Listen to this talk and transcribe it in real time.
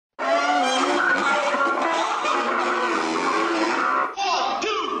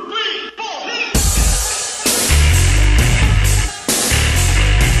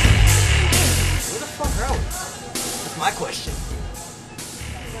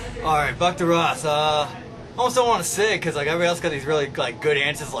Alright, back to Ross. I almost don't want to say it because like everybody else got these really good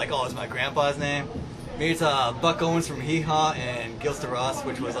answers like, oh, it's my grandpa's name. Me, it's Buck Owens from Hee Haw and Gilles DeRais,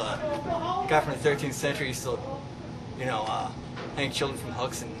 which was a guy from the 13th century. He used to, hang children from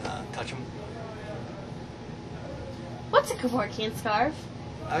hooks and touch them. What's a Kevorkian scarf?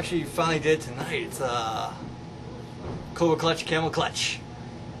 I actually finally did tonight. It's Cobra Clutch, Camel Clutch.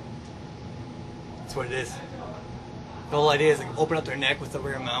 That's what it is. The whole idea is like open up their neck with the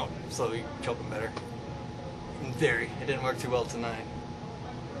rear mount so you choke them better. In theory, it didn't work too well tonight.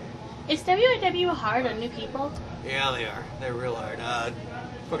 Is WAW hard on new people? Yeah, they are. They're real hard.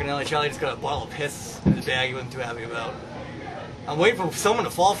 Fucking LA Charlie just got a bottle of piss in his bag he wasn't too happy about. I'm waiting for someone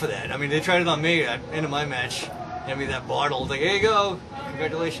to fall for that. I mean, they tried it on me at the end of my match. Hand me that bottle. Like, here you go.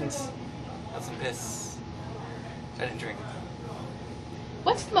 Congratulations. Have some piss. I didn't drink it.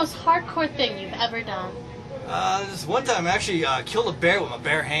 What's the most hardcore thing you've ever done? This one time I actually killed a bear with my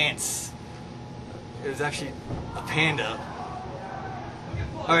bare hands. It was actually a panda.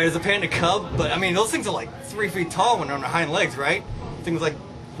 Alright, it was a panda cub, but I mean, those things are like 3 feet tall when they're on their hind legs, right? Things like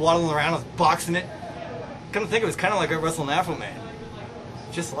waddling around, I was boxing it. Come to think of it, it's kind of like a wrestling Afro Man.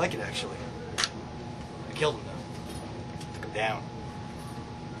 Just like it, actually. I killed him, though. Took him down.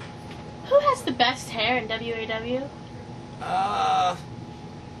 Who has the best hair in WAW?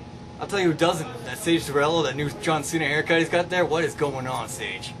 I'll tell you who doesn't. That Sage Torello, that new John Cena haircut he's got there. What is going on,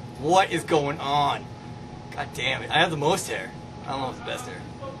 Sage? What is going on? God damn it. I have the most hair. I don't know if it's the best hair.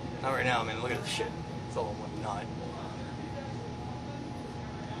 Not right now, man. Look at this shit. It's all one knot.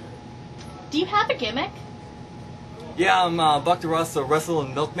 Do you have a gimmick? Yeah, I'm Buck DeRais, the wrestler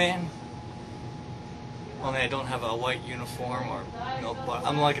and milkman. Only I don't have a white uniform or milk, but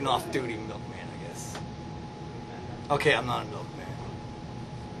I'm like an off-duty milkman, I guess. Okay, I'm not a milkman.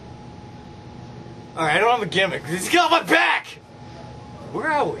 Alright, I don't have a gimmick. He's got my back!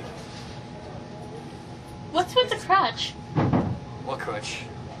 Where are we? What's with the crutch? What crutch?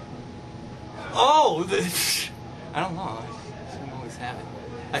 Oh! I don't know. I didn't always have it.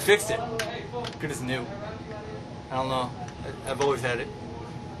 I fixed it. Good as new. I don't know. I've always had it.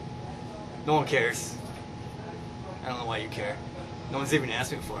 No one cares. I don't know why you care. No one's even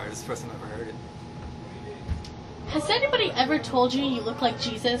asked me before. It's the first time I've ever heard it. Has anybody ever told you you look like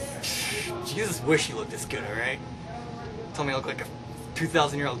Jesus? Jesus wish he looked this good, alright? Told me I look like a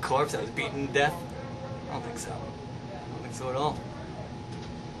 2,000-year-old corpse that was beaten to death? I don't think so. I don't think so at all.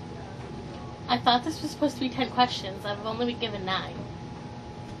 I thought this was supposed to be 10 questions. I've only been given 9.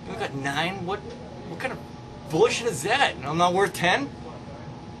 You got 9? What kind of bullshit is that? I'm not worth 10?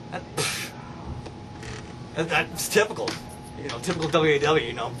 That's typical. You know, typical WAW,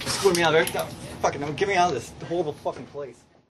 you know. Screw me out of everything. Fucking, get me out of this horrible fucking place.